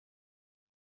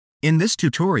In this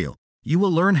tutorial, you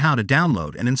will learn how to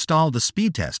download and install the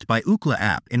Speedtest by Ookla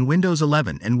app in Windows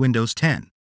 11 and Windows 10.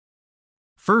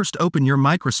 First, open your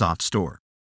Microsoft Store.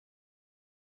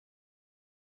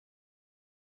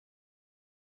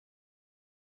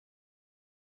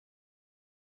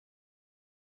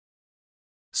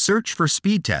 Search for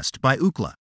Speedtest by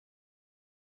Ookla.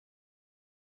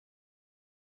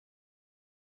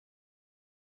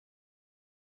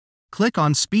 Click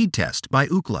on Speedtest by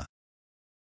Ookla.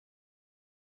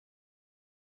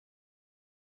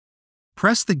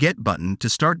 Press the Get button to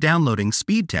start downloading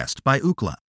Speedtest by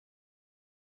Ookla.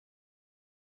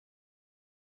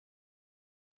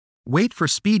 Wait for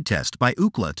Speedtest by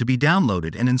Ookla to be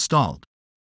downloaded and installed.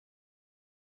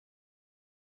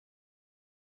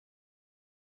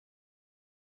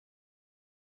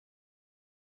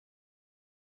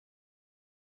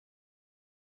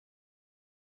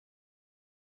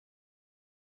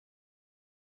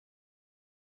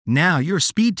 Now your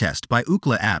Speedtest by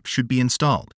Ookla app should be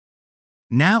installed.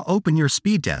 Now open your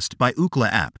Speedtest by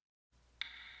Ookla app.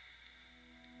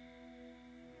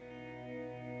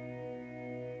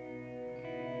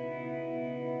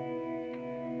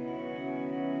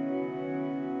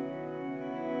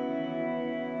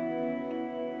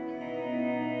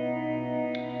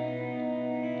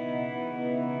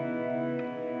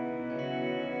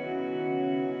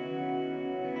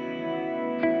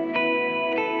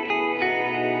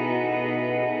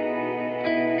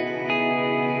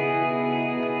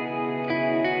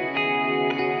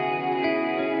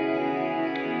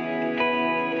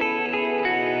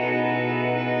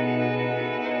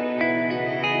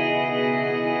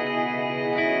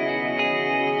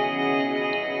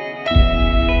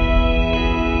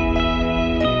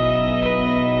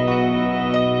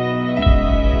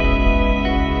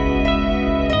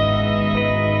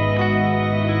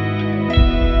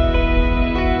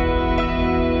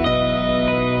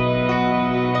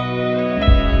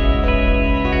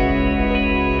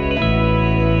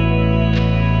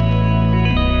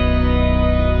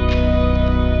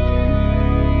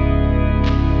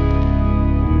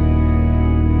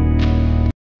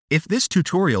 If this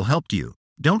tutorial helped you,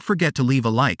 don't forget to leave a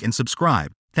like and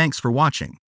subscribe. Thanks for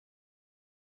watching.